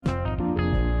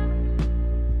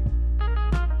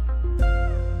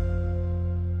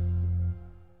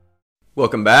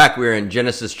Welcome back. We're in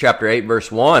Genesis chapter 8,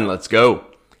 verse 1. Let's go.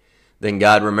 Then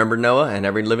God remembered Noah and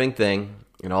every living thing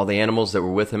and all the animals that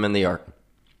were with him in the ark.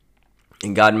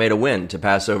 And God made a wind to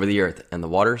pass over the earth, and the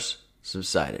waters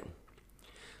subsided.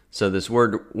 So this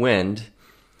word wind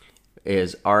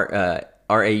is R-A-U-C-H,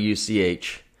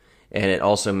 and it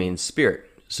also means spirit.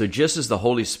 So just as the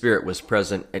Holy Spirit was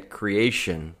present at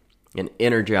creation and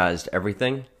energized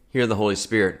everything, here the Holy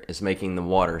Spirit is making the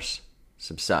waters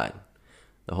subside.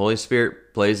 The Holy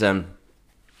Spirit plays in,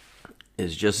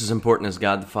 is just as important as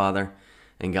God the Father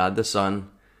and God the Son.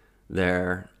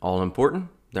 They're all important.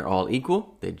 They're all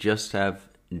equal. They just have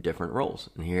different roles.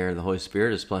 And here the Holy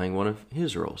Spirit is playing one of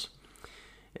his roles.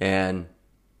 And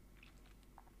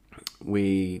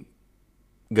we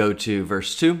go to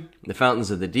verse 2. The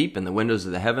fountains of the deep and the windows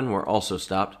of the heaven were also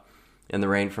stopped, and the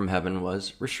rain from heaven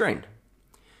was restrained.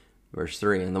 Verse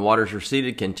 3, and the waters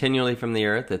receded continually from the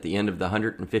earth. At the end of the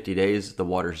 150 days, the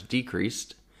waters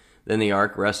decreased. Then the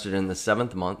ark rested in the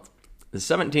 7th month, the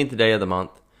 17th day of the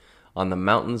month, on the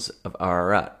mountains of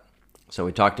Ararat. So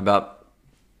we talked about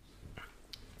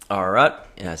Ararat,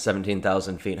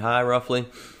 17,000 feet high roughly,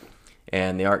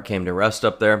 and the ark came to rest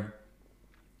up there.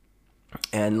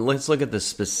 And let's look at the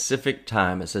specific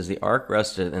time. It says the ark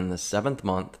rested in the 7th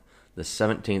month, the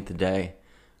 17th day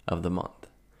of the month.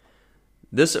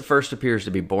 This at first appears to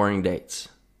be boring dates,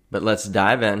 but let's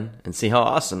dive in and see how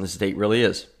awesome this date really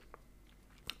is.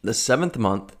 The 7th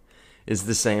month is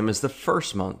the same as the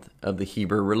first month of the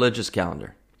Hebrew religious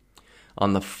calendar.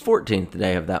 On the 14th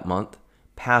day of that month,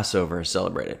 Passover is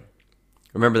celebrated.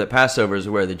 Remember that Passover is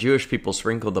where the Jewish people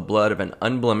sprinkle the blood of an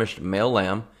unblemished male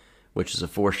lamb, which is a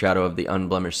foreshadow of the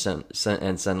unblemished and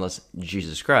sinless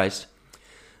Jesus Christ.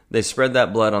 They spread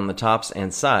that blood on the tops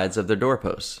and sides of their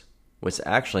doorposts, which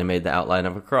actually made the outline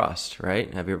of a cross,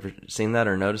 right? Have you ever seen that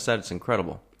or noticed that? It's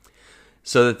incredible.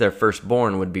 So that their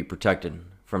firstborn would be protected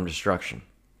from destruction.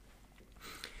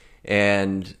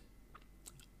 And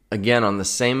again, on the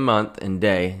same month and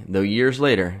day, though years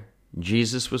later,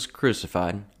 Jesus was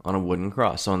crucified on a wooden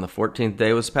cross. So on the 14th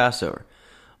day was Passover.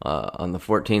 On the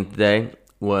 14th day,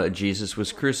 Jesus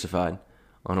was crucified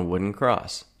on a wooden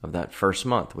cross of that first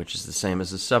month, which is the same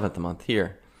as the 7th month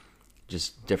here,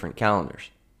 just different calendars.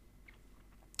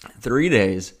 3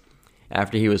 days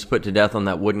after he was put to death on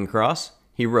that wooden cross,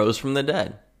 he rose from the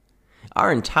dead.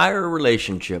 Our entire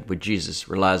relationship with Jesus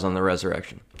relies on the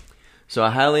resurrection. So I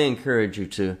highly encourage you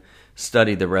to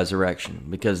study the resurrection,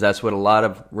 because that's what a lot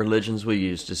of religions will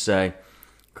use to say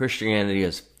Christianity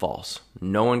is false.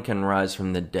 No one can rise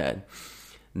from the dead.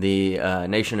 The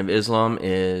Nation of Islam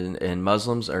and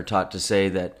Muslims are taught to say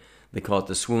that, they call it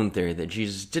the swoon theory, that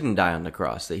Jesus didn't die on the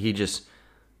cross, that he just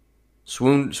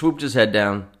swooped his head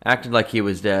down, acted like he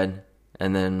was dead,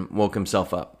 and then woke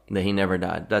himself up, that he never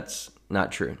died. That's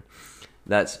not true.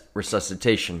 That's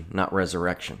resuscitation, not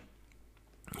resurrection.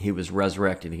 He was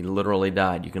resurrected. He literally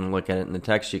died. You can look at it in the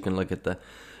text. You can look at the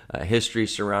history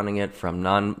surrounding it from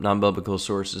non-biblical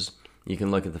sources. You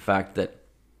can look at the fact that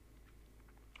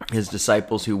his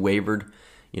disciples who wavered,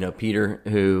 Peter,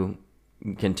 who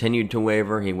continued to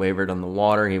waver, he wavered on the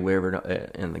water, he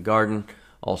wavered in the garden,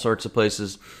 all sorts of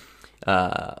places.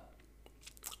 All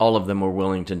of them were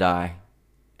willing to die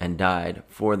and died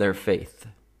for their faith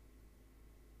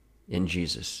in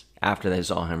Jesus after they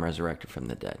saw him resurrected from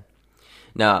the dead.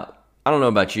 Now, I don't know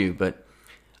about you, but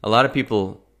a lot of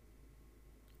people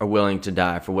are willing to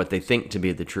die for what they think to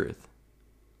be the truth.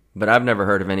 But I've never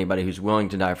heard of anybody who's willing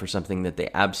to die for something that they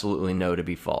absolutely know to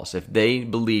be false. If they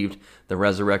believed the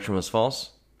resurrection was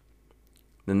false,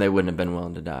 then they wouldn't have been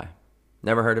willing to die.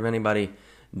 Never heard of anybody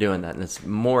doing that, and it's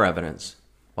more evidence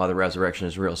why the resurrection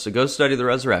is real. So go study the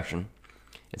resurrection.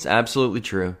 It's absolutely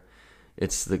true.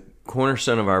 It's the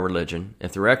cornerstone of our religion.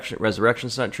 If the resurrection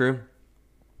is not true,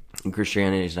 then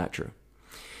Christianity is not true.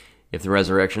 If the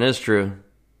resurrection is true,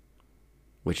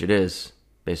 which it is,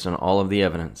 based on all of the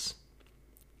evidence,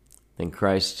 then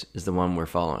Christ is the one we're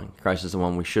following. Christ is the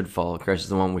one we should follow. Christ is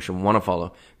the one we should want to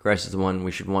follow. Christ is the one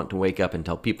we should want to wake up and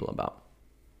tell people about.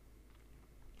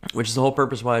 Which is the whole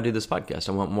purpose why I do this podcast.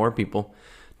 I want more people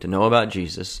to know about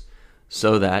Jesus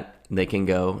so that they can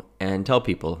go and tell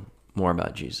people more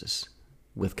about Jesus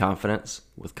with confidence,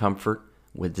 with comfort,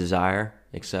 with desire,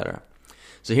 etc.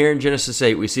 So here in Genesis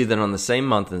 8, we see that on the same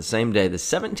month and the same day, the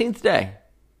 17th day,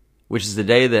 which is the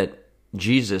day that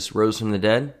Jesus rose from the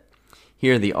dead,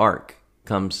 here the ark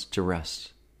comes to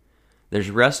rest. There's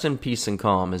rest and peace and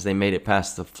calm as they made it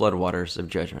past the floodwaters of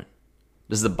judgment.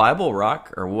 Does the Bible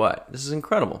rock or what? This is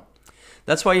incredible.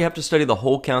 That's why you have to study the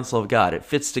whole counsel of God. It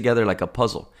fits together like a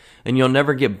puzzle. And you'll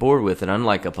never get bored with it,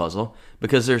 unlike a puzzle,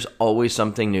 because there's always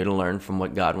something new to learn from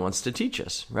what God wants to teach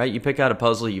us, right? You pick out a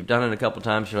puzzle, you've done it a couple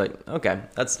times, you're like, okay,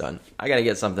 that's done. I got to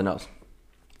get something else.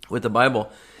 With the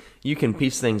Bible, you can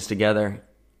piece things together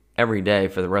every day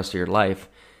for the rest of your life,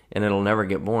 and it'll never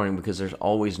get boring because there's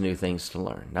always new things to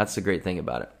learn. That's the great thing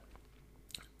about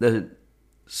it. The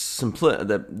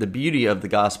beauty of the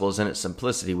gospel is in its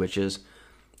simplicity, which is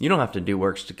you don't have to do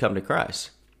works to come to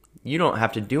Christ. You don't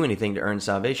have to do anything to earn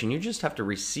salvation. You just have to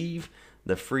receive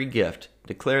the free gift.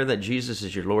 Declare that Jesus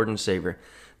is your Lord and Savior,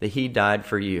 that He died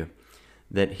for you,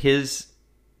 that His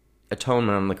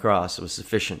atonement on the cross was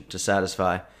sufficient to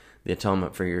satisfy the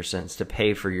atonement for your sins, to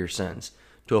pay for your sins,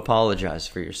 to apologize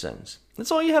for your sins.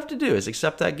 That's all you have to do is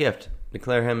accept that gift.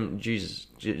 Declare Him Jesus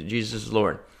is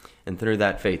Lord. And through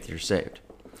that faith, you're saved.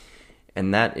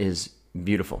 And that is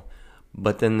beautiful.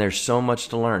 But then there's so much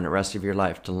to learn the rest of your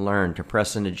life, to learn, to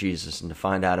press into Jesus and to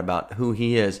find out about who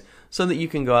He is so that you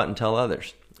can go out and tell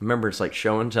others. Remember, it's like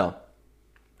show and tell.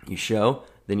 You show,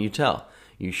 then you tell.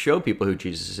 You show people who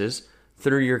Jesus is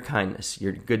through your kindness,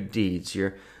 your good deeds,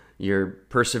 your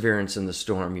perseverance in the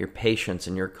storm, your patience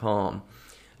and your calm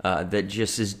that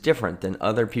just is different than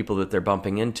other people that they're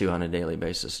bumping into on a daily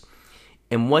basis.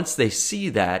 And once they see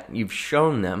that, you've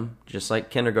shown them, just like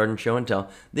kindergarten show and tell,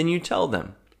 then you tell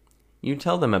them. You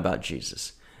tell them about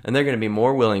Jesus. And they're going to be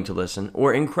more willing to listen,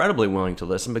 or incredibly willing to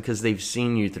listen, because they've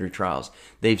seen you through trials.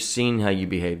 They've seen how you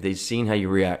behave. They've seen how you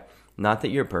react. Not that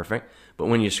you're perfect, but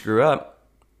when you screw up,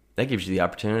 that gives you the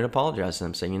opportunity to apologize to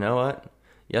them. Say, you know what?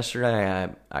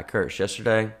 Yesterday I cursed.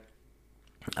 Yesterday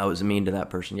I was mean to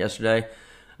that person. Yesterday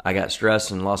I got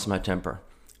stressed and lost my temper.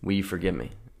 Will you forgive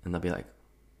me? And they'll be like,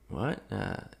 what?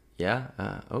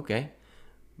 Okay.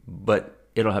 But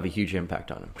it'll have a huge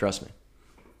impact on them. Trust me.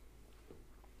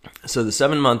 So the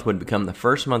 7th month would become the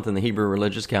first month in the Hebrew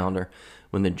religious calendar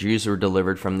when the Jews were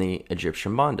delivered from the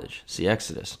Egyptian bondage. See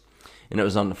Exodus. And it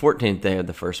was on the 14th day of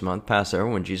the first month, Passover,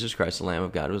 when Jesus Christ, the Lamb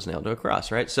of God, was nailed to a cross,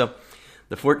 right? So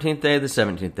the 14th day, the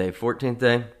 17th day. 14th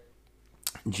day,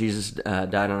 Jesus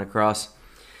died on a cross.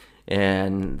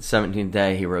 And the 17th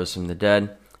day, He rose from the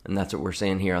dead. And that's what we're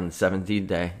saying here on the 17th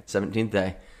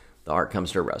day, the ark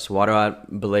comes to rest. Why do I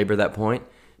belabor that point?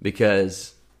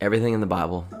 Because everything in the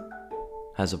Bible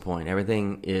has a point.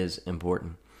 Everything is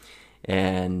important.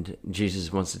 And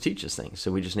Jesus wants to teach us things.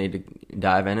 So we just need to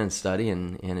dive in and study,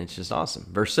 and it's just awesome.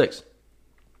 Verse 6.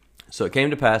 So it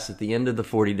came to pass at the end of the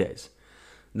 40 days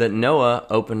that Noah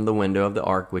opened the window of the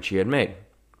ark which he had made.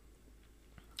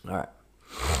 All right.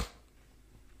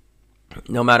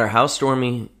 No matter how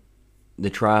stormy the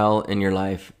trial in your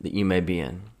life that you may be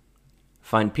in,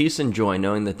 find peace and joy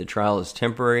knowing that the trial is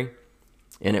temporary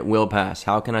and it will pass.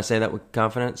 How can I say that with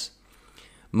confidence?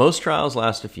 Most trials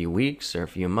last a few weeks or a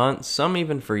few months, some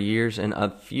even for years, and a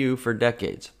few for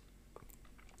decades.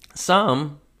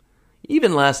 Some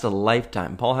even last a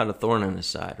lifetime. Paul had a thorn in his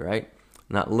side, right?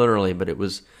 Not literally, but it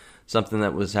was something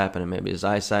that was happening. Maybe his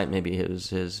eyesight, maybe it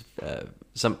was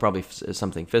probably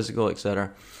something physical,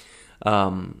 etc.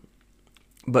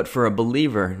 But for a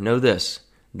believer, know this: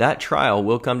 that trial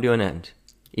will come to an end,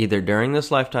 either during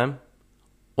this lifetime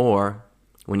or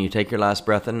when you take your last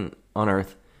breath on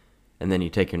earth, and then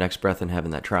you take your next breath in heaven.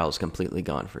 That trial is completely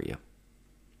gone for you,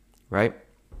 right?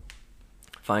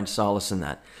 Find solace in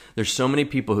that. There's so many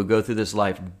people who go through this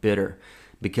life bitter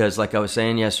because, like I was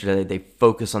saying yesterday, they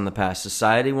focus on the past.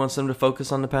 Society wants them to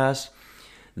focus on the past.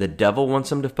 The devil wants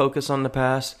them to focus on the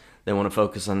past. They want to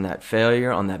focus on that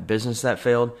failure, on that business that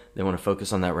failed. They want to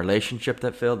focus on that relationship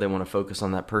that failed. They want to focus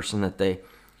on that person that they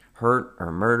hurt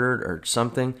or murdered or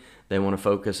something. They want to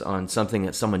focus on something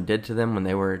that someone did to them when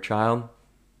they were a child.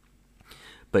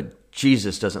 But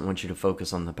Jesus doesn't want you to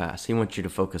focus on the past. He wants you to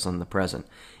focus on the present.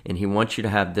 And He wants you to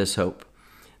have this hope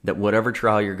that whatever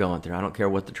trial you're going through, I don't care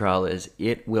what the trial is,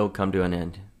 it will come to an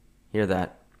end. Hear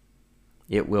that?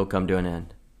 It will come to an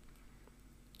end.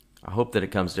 I hope that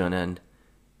it comes to an end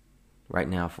right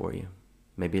now for you.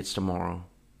 Maybe it's tomorrow.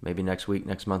 Maybe next week,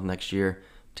 next month, next year,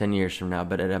 10 years from now.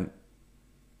 But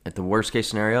at the worst case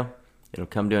scenario, it'll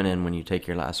come to an end when you take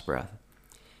your last breath.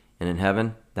 And in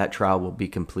heaven, that trial will be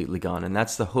completely gone. And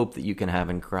that's the hope that you can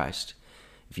have in Christ.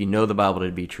 If you know the Bible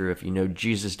to be true, if you know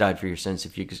Jesus died for your sins,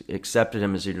 if you accepted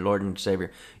Him as your Lord and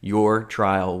Savior, your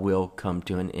trial will come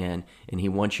to an end. And He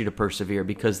wants you to persevere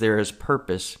because there is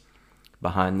purpose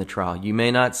behind the trial. You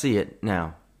may not see it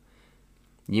now.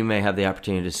 You may have the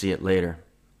opportunity to see it later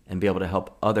and be able to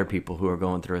help other people who are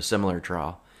going through a similar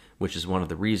trial, which is one of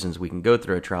the reasons we can go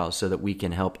through a trial, so that we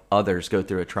can help others go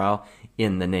through a trial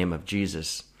in the name of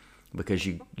Jesus. because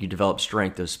you develop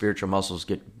strength. Those spiritual muscles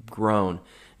get grown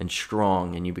and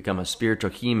strong, and you become a spiritual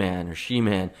He-Man or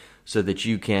She-Man so that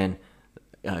you can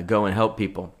go and help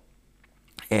people.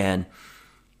 And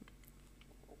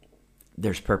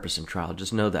there's purpose in trial.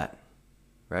 Just know that,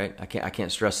 right? I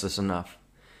can't stress this enough.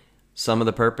 Some of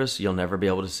the purpose you'll never be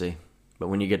able to see. But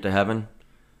when you get to heaven,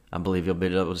 I believe you'll be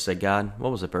able to say, God,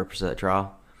 what was the purpose of that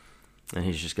trial? And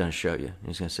he's just going to show you.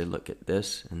 He's going to say, look at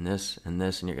this and this and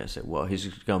this. And you're going to say, well, he's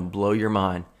going to blow your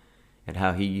mind at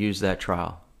how he used that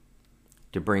trial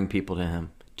to bring people to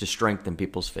him, to strengthen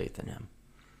people's faith in him.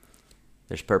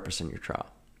 There's purpose in your trial.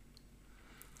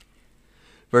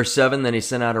 Verse 7, then he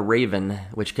sent out a raven,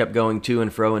 which kept going to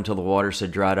and fro until the waters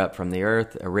had dried up from the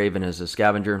earth. A raven is a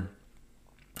scavenger,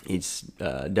 eats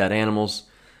dead animals.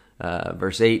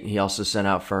 Verse 8, he also sent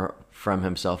out from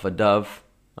himself a dove.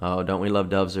 Oh, don't we love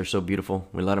doves? They're so beautiful.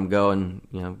 We let them go,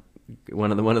 and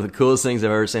one of the coolest things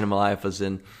I've ever seen in my life was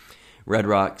in Red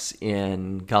Rocks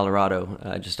in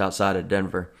Colorado, just outside of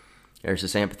Denver. There's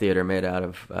this amphitheater made out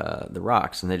of the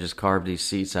rocks, and they just carved these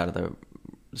seats out of the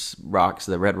rocks,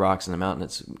 the red rocks in the mountain.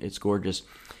 It's gorgeous.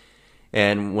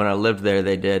 And when I lived there,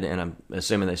 they did, and I'm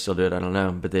assuming they still do it, I don't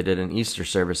know, but they did an Easter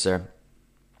service there,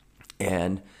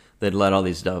 and they'd let all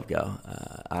these dove go.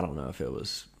 I don't know if it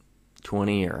was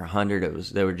 20 or 100.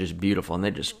 They were just beautiful, and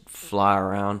they just fly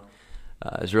around.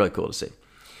 It was really cool to see.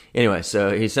 Anyway,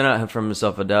 so he sent out from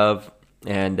himself a dove,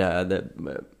 and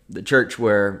the church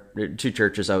two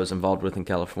churches I was involved with in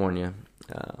California,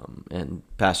 and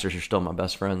pastors are still my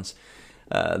best friends.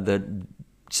 The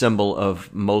symbol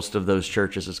of most of those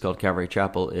churches, it's called Calvary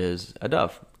Chapel, is a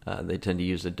dove. They tend to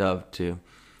use a dove to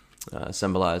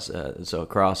symbolize, so a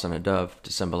cross and a dove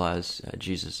to symbolize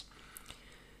Jesus.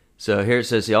 So here it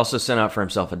says, he also sent out for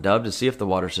himself a dove to see if the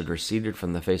waters had receded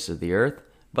from the face of the earth.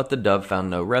 But the dove found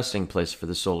no resting place for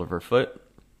the sole of her foot,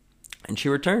 and she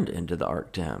returned into the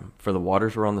ark to him, for the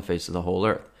waters were on the face of the whole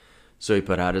earth. So he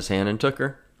put out his hand and took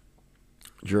her,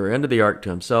 drew her into the ark to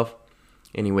himself,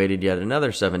 and he waited yet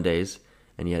another 7 days,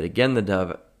 and yet again the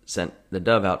dove sent the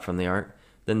dove out from the ark.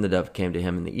 Then the dove came to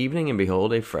him in the evening, and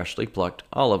behold, a freshly plucked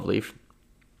olive leaf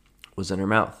was in her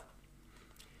mouth.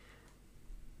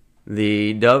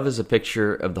 The dove is a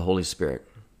picture of the Holy Spirit,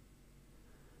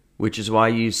 which is why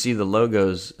you see the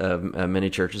logos of many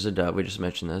churches of dove. We just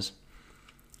mentioned this.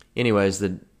 Anyways,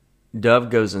 the dove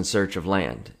goes in search of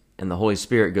land, and the Holy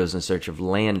Spirit goes in search of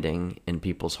landing in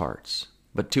people's hearts.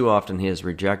 But too often he is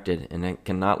rejected and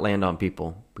cannot land on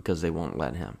people because they won't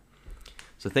let him.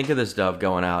 So think of this dove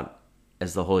going out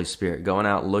as the Holy Spirit, going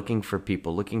out looking for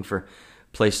people, looking for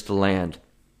place to land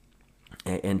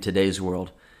in today's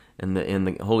world. And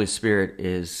the Holy Spirit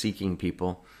is seeking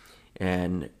people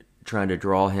and trying to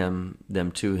draw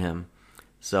them to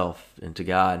himself and to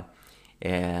God.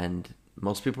 And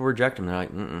most people reject him. They're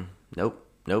like, nope.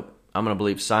 I'm going to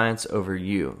believe science over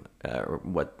you. Or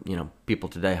what people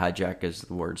today hijack as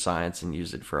the word science and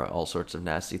use it for all sorts of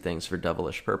nasty things for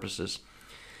devilish purposes.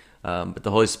 But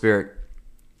the Holy Spirit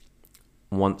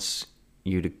wants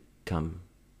you to come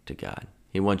to God.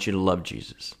 He wants you to love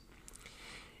Jesus.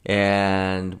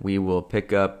 And we will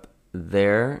pick up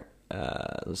there.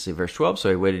 Let's see, verse 12.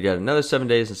 So he waited yet another 7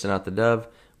 days and sent out the dove,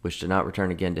 which did not return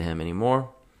again to him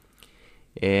anymore.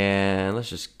 And let's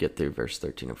just get through verse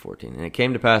 13 and 14. And it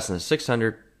came to pass in the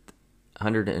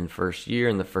 601st year,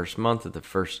 in the first month, of the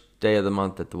first day of the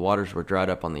month, that the waters were dried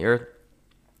up on the earth.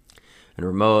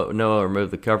 And Noah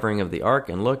removed the covering of the ark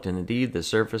and looked, and indeed the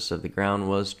surface of the ground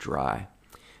was dry.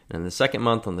 And in the second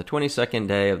month, on the 22nd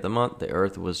day of the month, the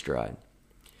earth was dried.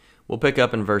 We'll pick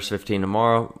up in verse 15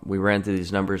 tomorrow. We ran through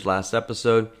these numbers last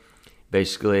episode,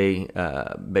 basically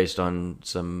based on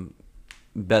some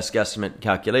best guesstimate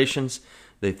calculations.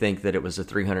 They think that it was a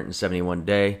 371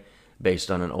 day based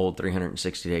on an old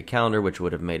 360-day calendar, which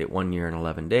would have made it 1 year and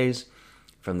 11 days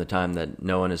from the time that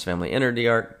Noah and his family entered the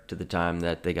ark to the time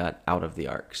that they got out of the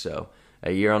ark. So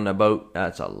a year on the boat,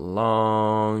 that's a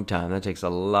long time. That takes a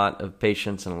lot of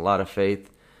patience and a lot of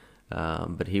faith.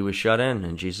 But he was shut in,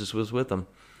 and Jesus was with him.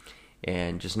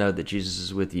 And just know that Jesus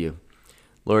is with you.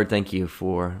 Lord, thank you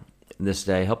for this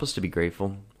day. Help us to be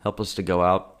grateful. Help us to go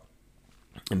out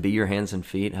and be your hands and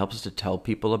feet. Help us to tell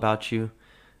people about you,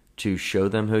 to show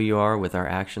them who you are with our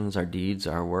actions, our deeds,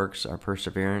 our works, our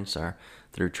perseverance, our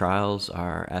through trials,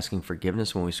 our asking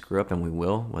forgiveness when we screw up, and we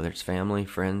will, whether it's family,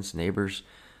 friends, neighbors,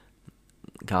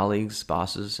 colleagues,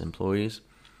 bosses, employees.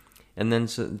 And then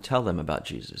tell them about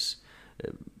Jesus.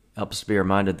 Help us to be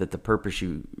reminded that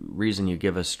the reason you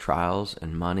give us trials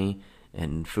and money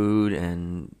and food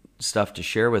and stuff to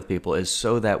share with people is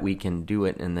so that we can do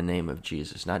it in the name of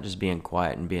Jesus, not just being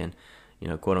quiet and being,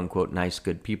 quote unquote, nice,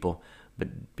 good people,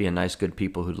 but being nice, good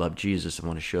people who love Jesus and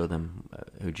want to show them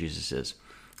who Jesus is.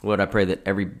 Lord, I pray that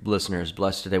every listener is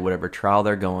blessed today, whatever trial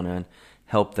they're going in,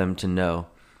 help them to know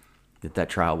that that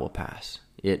trial will pass.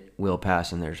 It will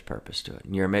pass, and there's purpose to it.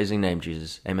 In your amazing name,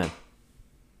 Jesus, amen.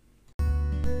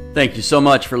 Thank you so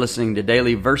much for listening to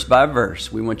Daily Verse by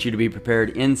Verse. We want you to be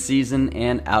prepared in season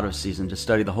and out of season to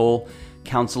study the whole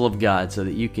counsel of God so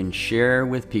that you can share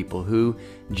with people who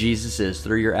Jesus is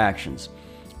through your actions,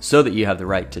 so that you have the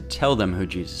right to tell them who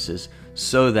Jesus is,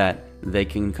 so that they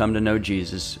can come to know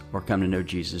Jesus or come to know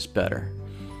Jesus better.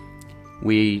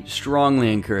 We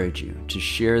strongly encourage you to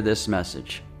share this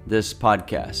message, this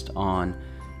podcast, on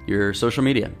your social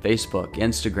media, Facebook,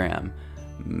 Instagram,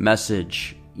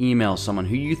 message, email someone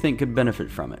who you think could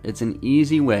benefit from it. It's an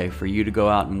easy way for you to go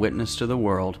out and witness to the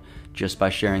world just by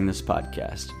sharing this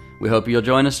podcast. We hope you'll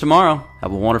join us tomorrow.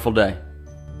 Have a wonderful day.